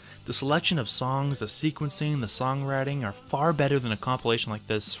hits. The selection of songs, the sequencing, the songwriting are far better than a compilation like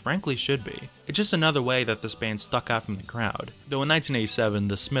this frankly should be. It's just another way that this band stuck out from the crowd. Though in 1987,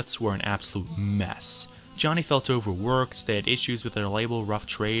 the Smiths were an absolute mess. Johnny felt overworked, they had issues with their label Rough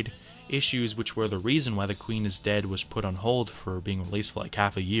Trade, issues which were the reason why The Queen is Dead was put on hold for being released for like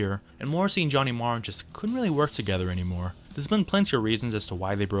half a year, and Morrissey and Johnny Marr just couldn't really work together anymore. There's been plenty of reasons as to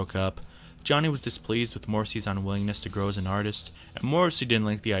why they broke up. Johnny was displeased with Morrissey's unwillingness to grow as an artist, and Morrissey didn't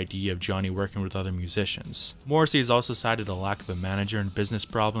like the idea of Johnny working with other musicians. Morrissey has also cited a lack of a manager and business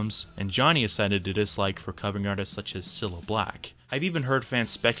problems, and Johnny has cited a dislike for covering artists such as Cilla Black. I've even heard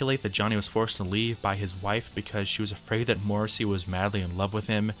fans speculate that Johnny was forced to leave by his wife because she was afraid that Morrissey was madly in love with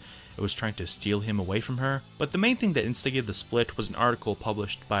him and was trying to steal him away from her. But the main thing that instigated the split was an article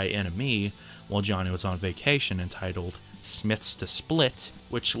published by NME while Johnny was on vacation entitled Smiths to Split,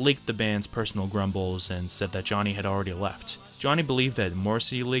 which leaked the band's personal grumbles and said that Johnny had already left. Johnny believed that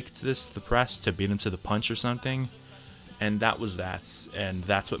Morrissey leaked this to the press to beat him to the punch or something, and that was that, and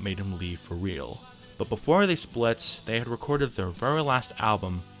that's what made him leave for real. But before they split, they had recorded their very last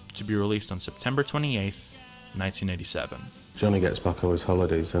album to be released on September 28th, 1987. Johnny gets back on his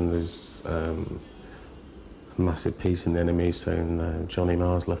holidays and there's a massive piece in the NME saying Johnny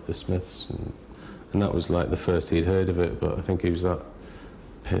Marr's left the Smiths, and that was like the first he'd heard of it, but I think he was that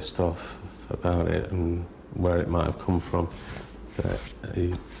pissed off about it and where it might have come from that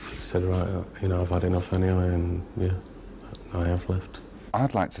he said, right, you know, I've had enough anyway, and yeah, I have left.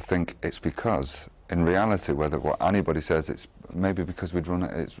 I'd like to think it's because, in reality, whether what anybody says, it's maybe because it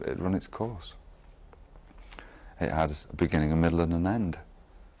run its course. It had a beginning, a middle and an end.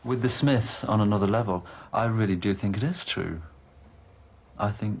 With the Smiths on another level, I really do think it is true. I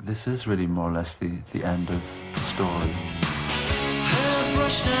think this is really more or less the end of the story. Hair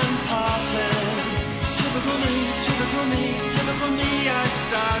brushed and parted, typical me, I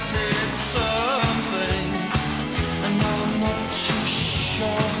started something, and now I'm not too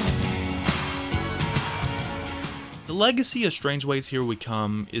sure. The legacy of Strangeways Here We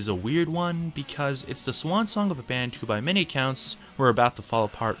Come is a weird one because it's the swan song of a band who by many accounts were about to fall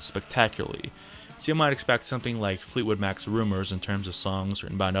apart spectacularly. So you might expect something like Fleetwood Mac's Rumours in terms of songs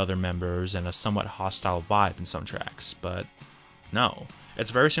written by other members and a somewhat hostile vibe in some tracks, but no.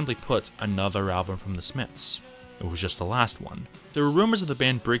 It's very simply put another album from the Smiths. It was just the last one. There were rumors of the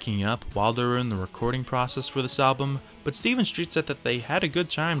band breaking up while they were in the recording process for this album, but Stephen Street said that they had a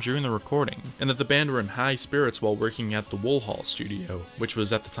good time during the recording, and that the band were in high spirits while working at the Woolhall studio, which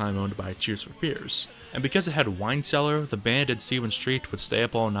was at the time owned by Tears for Fears. And because it had a wine cellar, the band and Stephen Street would stay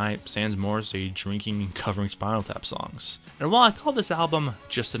up all night, sans Morrissey, drinking and covering Spinal Tap songs. And while I call this album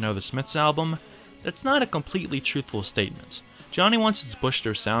just another Smiths album, that's not a completely truthful statement. Johnny wanted to push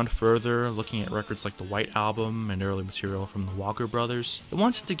their sound further, looking at records like the White Album and early material from the Walker Brothers. It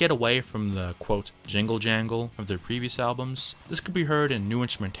wanted to get away from the, quote, jingle jangle of their previous albums. This could be heard in new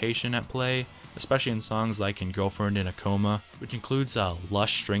instrumentation at play, especially in songs like In Girlfriend in a Coma, which includes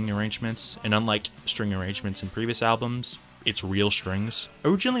lush string arrangements, and unlike string arrangements in previous albums, it's real strings.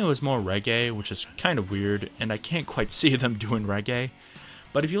 Originally it was more reggae, which is kind of weird, and I can't quite see them doing reggae.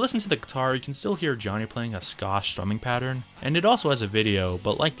 But if you listen to the guitar, you can still hear Johnny playing a ska strumming pattern. And it also has a video,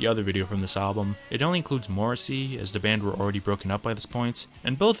 but like the other video from this album, it only includes Morrissey, as the band were already broken up by this point,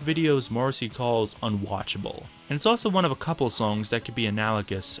 and both videos Morrissey calls unwatchable. And it's also one of a couple songs that could be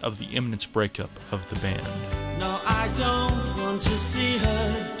analogous of the imminent breakup of the band. No, I don't want to see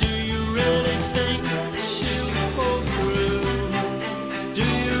her. Do you really think she'll pull through? Do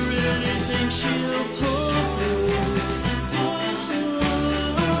you really think she'll pull through?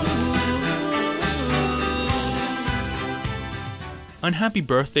 Unhappy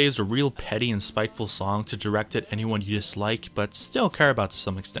Birthday is a real petty and spiteful song to direct at anyone you dislike, but still care about to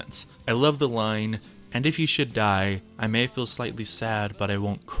some extent. I love the line, "And if you should die, I may feel slightly sad, but I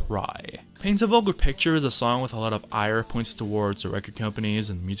won't cry." Paints a vulgar picture is a song with a lot of ire points towards the record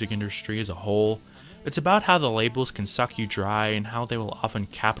companies and music industry as a whole. It's about how the labels can suck you dry and how they will often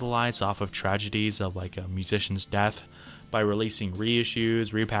capitalize off of tragedies of like a musician's death by releasing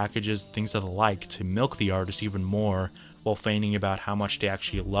reissues, repackages, things of the like to milk the artist even more, while feigning about how much they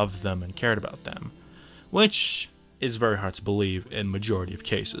actually loved them and cared about them, which is very hard to believe in majority of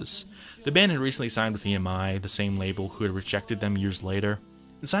cases. The band had recently signed with EMI, the same label who had rejected them years later,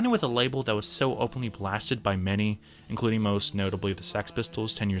 and signing with a label that was so openly blasted by many, including most notably the Sex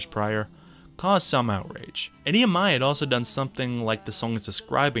Pistols 10 years prior, caused some outrage. And EMI had also done something like the songs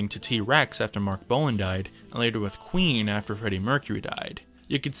describing to T-Rex after Mark Bolan died, and later with Queen after Freddie Mercury died.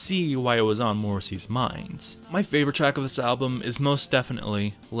 You could see why it was on Morrissey's mind. My favorite track of this album is most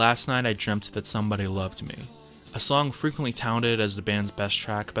definitely Last Night I Dreamt That Somebody Loved Me. a song frequently touted as the band's best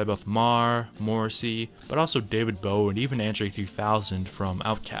track by both Marr, Morrissey, but also David Bowie and even Andre 3000 from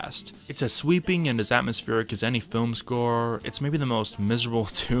Outkast. It's as sweeping and as atmospheric as any film score. It's maybe the most miserable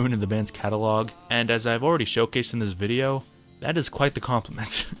tune in the band's catalog, and as I've already showcased in this video, that is quite the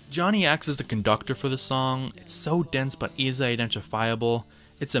compliment. Johnny acts as the conductor for the song. It's so dense but easily identifiable.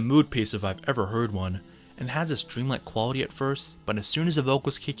 It's a mood piece if I've ever heard one, and has this dreamlike quality at first, but as soon as the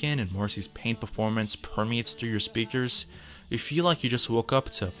vocals kick in and Morrissey's pained performance permeates through your speakers, you feel like you just woke up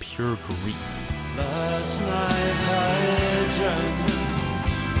to pure grief. Last night I dreamt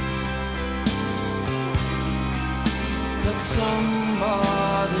that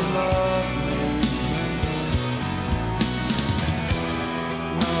somebody loved me.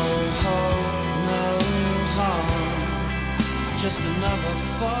 No hope, no harm, just another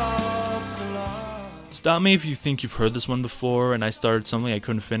false alarm. Stop me if you think you've heard this one before and I started something I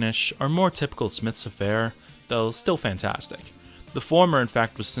couldn't finish, or more typical Smiths affair, though still fantastic. The former, in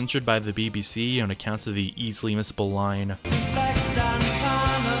fact, was censored by the BBC on account of the easily missable line,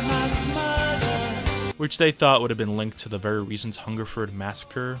 which they thought would have been linked to the very recent Hungerford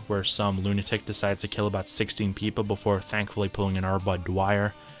massacre, where some lunatic decided to kill about 16 people before thankfully pulling an R. Bud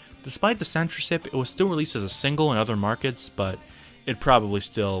Dwyer. Despite the censorship, it was still released as a single in other markets, but it probably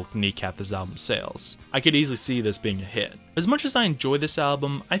still kneecapped this album's sales. I could easily see this being a hit. As much as I enjoy this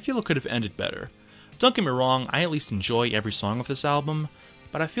album, I feel it could have ended better. Don't get me wrong, I at least enjoy every song of this album,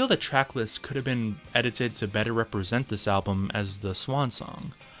 but I feel the tracklist could have been edited to better represent this album as the swan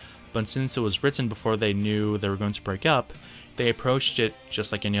song. But since it was written before they knew they were going to break up, they approached it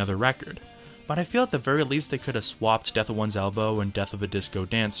just like any other record. But I feel at the very least they could have swapped Death of One's Elbow and Death of a Disco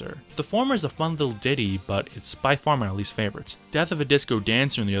Dancer. The former is a fun little ditty, but it's by far my least favorite. Death of a Disco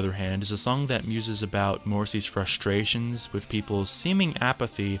Dancer, on the other hand, is a song that muses about Morrissey's frustrations with people's seeming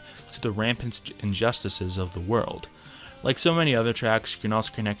apathy to the rampant injustices of the world. Like so many other tracks, you can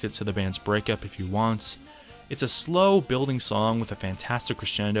also connect it to the band's breakup if you want. It's a slow building song with a fantastic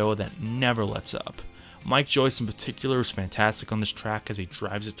crescendo that never lets up. Mike Joyce in particular is fantastic on this track as he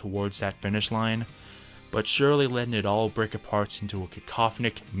drives it towards that finish line, but surely letting it all break apart into a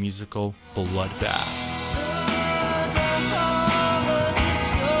cacophonic musical bloodbath.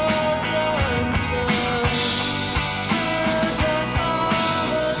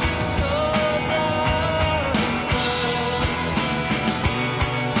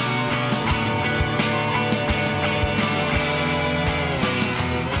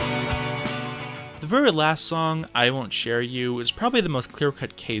 The very last song, I Won't Share You, is probably the most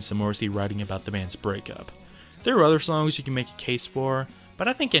clear-cut case of Morrissey writing about the band's breakup. There are other songs you can make a case for, but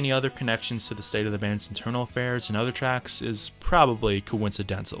I think any other connections to the state of the band's internal affairs in other tracks is probably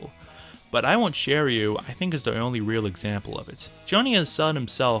coincidental. But I Won't Share You, I think, is the only real example of it. Johnny has said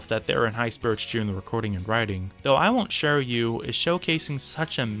himself that they were in high spirits during the recording and writing, though I Won't Share You is showcasing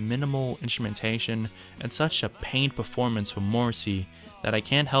such a minimal instrumentation and such a pained performance from Morrissey that I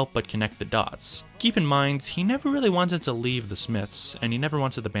can't help but connect the dots. Keep in mind, he never really wanted to leave the Smiths, and he never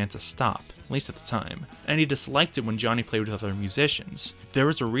wanted the band to stop, at least at the time, and he disliked it when Johnny played with other musicians. There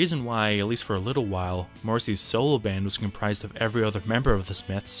was a reason why, at least for a little while, Morrissey's solo band was comprised of every other member of the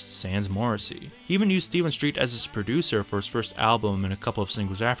Smiths, sans Morrissey. He even used Stephen Street as his producer for his first album and a couple of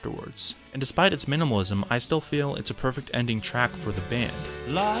singles afterwards. And despite its minimalism, I still feel it's a perfect ending track for the band.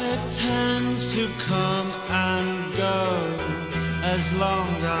 Life tends to come and go, as long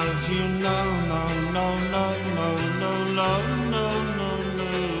as you know, no, no, no, no, no, no, no, no,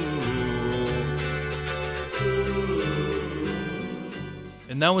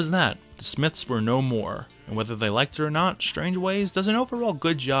 And that was that. The Smiths were no more, and whether they liked it or not, Strangeways does an overall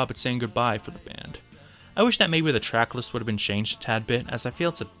good job at saying goodbye for the band. I wish that maybe the track list would have been changed a tad bit, as I feel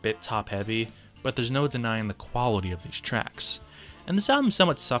it's a bit top heavy, but there's no denying the quality of these tracks. And this album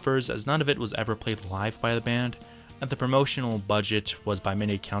somewhat suffers as none of it was ever played live by the band, and the promotional budget was by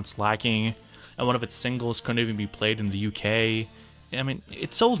many accounts lacking, and one of its singles couldn't even be played in the UK. I mean,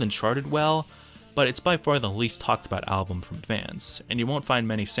 it sold and charted well, but it's by far the least talked about album from fans, and you won't find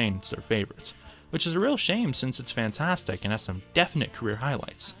many saying it's their favorite, which is a real shame since it's fantastic and has some definite career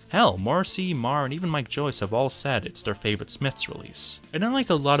highlights. Hell, Morrissey, Marr, and even Mike Joyce have all said it's their favorite Smiths release. And unlike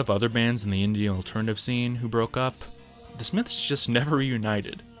a lot of other bands in the indie alternative scene who broke up, the Smiths just never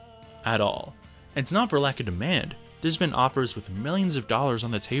reunited. At all. And it's not for lack of demand. There's been offers with millions of dollars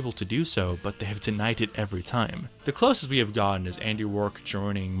on the table to do so, but they have denied it every time. The closest we have gotten is Andy Rourke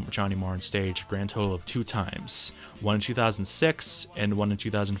joining Johnny Marr on stage a grand total of 2 times, one in 2006 and one in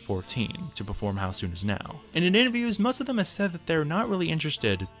 2014, to perform How Soon Is Now. And in interviews, most of them have said that they're not really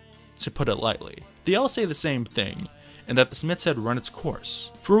interested, to put it lightly. They all say the same thing, and that the Smiths had run its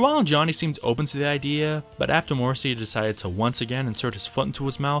course. For a while, Johnny seemed open to the idea, but after Morrissey decided to once again insert his foot into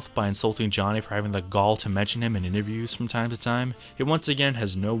his mouth by insulting Johnny for having the gall to mention him in interviews from time to time, he once again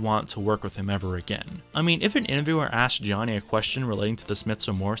has no want to work with him ever again. I mean, if an interviewer asks Johnny a question relating to the Smiths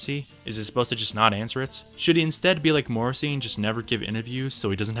or Morrissey, is he supposed to just not answer it? Should he instead be like Morrissey and just never give interviews so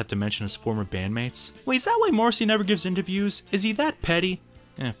he doesn't have to mention his former bandmates? Wait, is that why Morrissey never gives interviews? Is he that petty?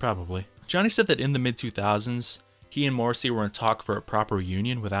 Probably. Johnny said that in the mid-2000s, he and Morrissey were in talk for a proper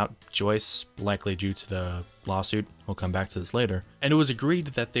reunion without Joyce, likely due to the lawsuit. We'll come back to this later. And it was agreed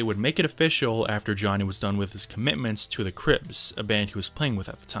that they would make it official after Johnny was done with his commitments to the Cribs, a band he was playing with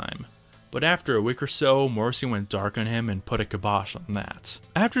at the time. But after a week or so, Morrissey went dark on him and put a kibosh on that.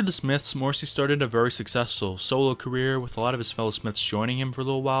 After the Smiths, Morrissey started a very successful solo career with a lot of his fellow Smiths joining him for a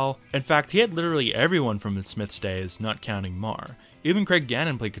little while. In fact, he had literally everyone from the Smiths days, not counting Marr. Even Craig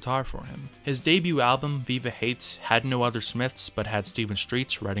Gannon played guitar for him. His debut album, Viva Hate, had no other Smiths but had Stephen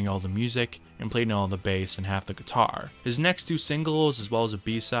Streets writing all the music and playing all the bass and half the guitar. His next two singles, as well as a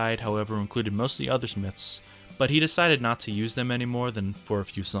B-side, however, included mostly other Smiths, but he decided not to use them any more than for a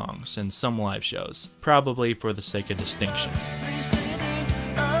few songs and some live shows, probably for the sake of distinction.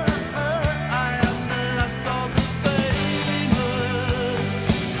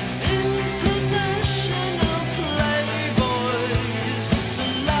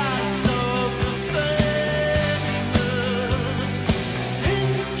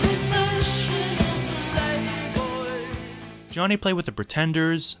 Johnny played with the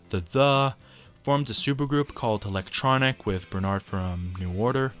Pretenders, the formed a supergroup called Electronic with Bernard from New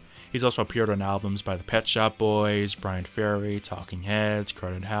Order. He's also appeared on albums by the Pet Shop Boys, Brian Ferry, Talking Heads,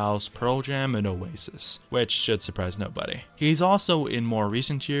 Crowded House, Pearl Jam, and Oasis, which should surprise nobody. He's also, in more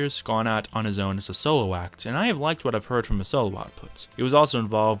recent years, gone out on his own as a solo act, and I have liked what I've heard from his solo output. He was also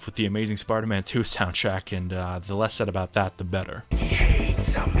involved with the Amazing Spider-Man 2 soundtrack, and the less said about that, the better.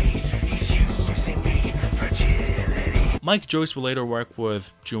 Mike Joyce would later work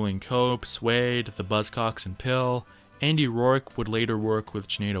with Julian Cope, Suede, the Buzzcocks, and Pill. Andy Rourke would later work with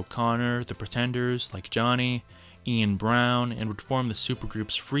Sinead O'Connor, the Pretenders, like Johnny, Ian Brown, and would form the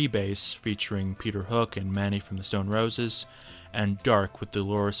supergroups Freebase, featuring Peter Hook and Manny from the Stone Roses, and Dark with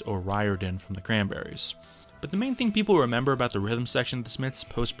Dolores O'Riordan from the Cranberries. But the main thing people remember about the rhythm section of the Smiths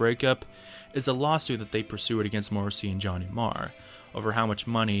post-breakup is the lawsuit that they pursued against Morrissey and Johnny Marr over how much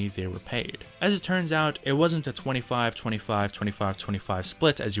money they were paid. As it turns out, it wasn't a 25-25-25-25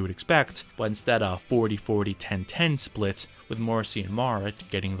 split as you would expect, but instead a 40-40-10-10 split, with Morrissey and Marr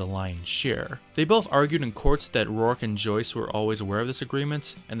getting the lion's share. They both argued in courts that Rourke and Joyce were always aware of this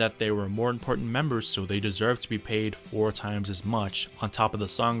agreement, and that they were more important members, so they deserved to be paid 4 times as much on top of the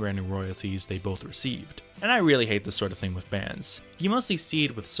songwriting royalties they both received. And I really hate this sort of thing with bands. You mostly see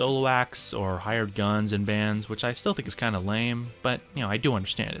it with solo acts or hired guns in bands, which I still think is kind of lame, but I do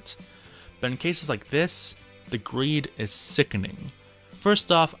understand it. But in cases like this, the greed is sickening.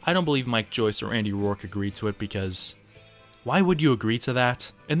 First off, I don't believe Mike Joyce or Andy Rourke agreed to it because why would you agree to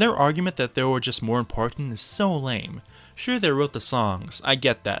that? And their argument that they were just more important is so lame. Sure, they wrote the songs, I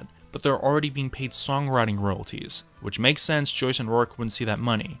get that, but they're already being paid songwriting royalties, which makes sense. Joyce and Rourke wouldn't see that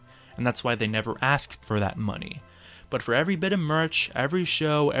money, and that's why they never asked for that money. But for every bit of merch, every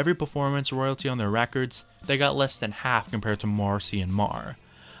show, every performance royalty on their records, they got less than half compared to Morrissey and Marr.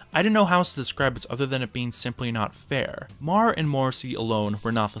 I didn't know how else to describe it other than it being simply not fair. Marr and Morrissey alone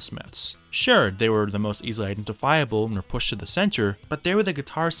were not the Smiths. Sure, they were the most easily identifiable and were pushed to the center, but they were the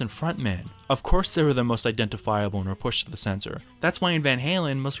guitarist and frontman. Of course they were the most identifiable and were pushed to the center. That's why in Van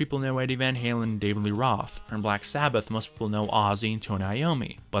Halen, most people know Eddie Van Halen and David Lee Roth. Or in Black Sabbath, most people know Ozzy and Tony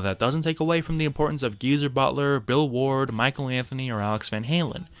Iommi. But that doesn't take away from the importance of Geezer Butler, Bill Ward, Michael Anthony, or Alex Van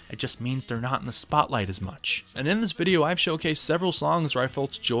Halen. It just means they're not in the spotlight as much. And in this video, I've showcased several songs where I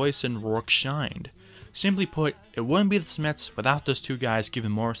felt Joyce and Rourke shined. Simply put, it wouldn't be the Smiths without those two guys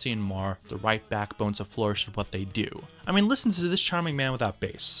giving Morrissey and Marr the right backbone to flourish at what they do. I mean, listen to this charming man without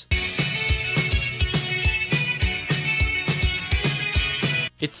bass.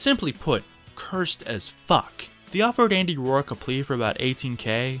 It's simply put, cursed as fuck. They offered Andy Rourke a plea for about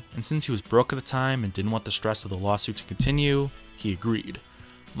 $18K, and since he was broke at the time and didn't want the stress of the lawsuit to continue, he agreed.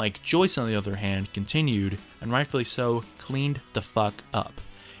 Mike Joyce, on the other hand, continued, and rightfully so, cleaned the fuck up.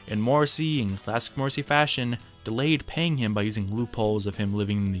 And Morrissey, in classic Morrissey fashion, delayed paying him by using loopholes of him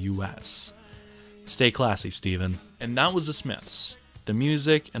living in the US. Stay classy, Steven. And that was the Smiths, the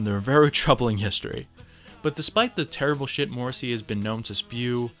music, and their very troubling history. But despite the terrible shit Morrissey has been known to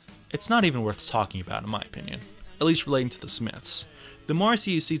spew, it's not even worth talking about in my opinion, at least relating to the Smiths. The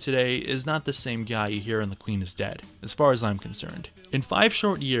Morrissey you see today is not the same guy you hear in The Queen is Dead, as far as I'm concerned. In 5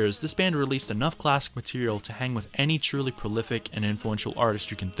 short years, this band released enough classic material to hang with any truly prolific and influential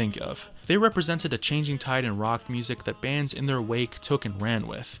artist you can think of. They represented a changing tide in rock music that bands in their wake took and ran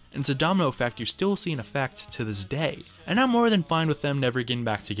with, and it's a domino effect you still see in effect to this day. And I'm more than fine with them never getting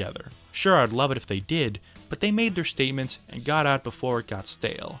back together. Sure, I'd love it if they did, but they made their statement and got out before it got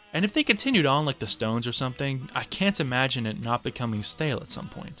stale. And if they continued on like the Stones or something, I can't imagine it not becoming stale at some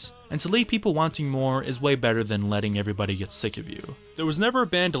point. And to leave people wanting more is way better than letting everybody get sick of you. There was never a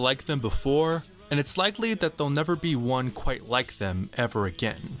band like them before, and it's likely that there'll never be one quite like them ever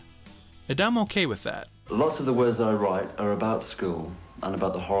again. And I'm okay with that. Lots of the words that I write are about school and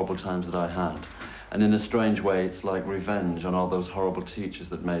about the horrible times that I had. And in a strange way, it's like revenge on all those horrible teachers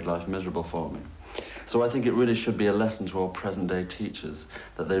that made life miserable for me. So I think it really should be a lesson to all present-day teachers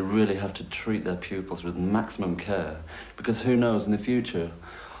that they really have to treat their pupils with maximum care, because who knows, in the future,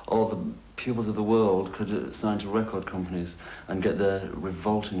 all the pupils of the world could sign to record companies and get their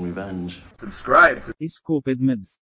revolting revenge. Subscribe to Scorpid Mids.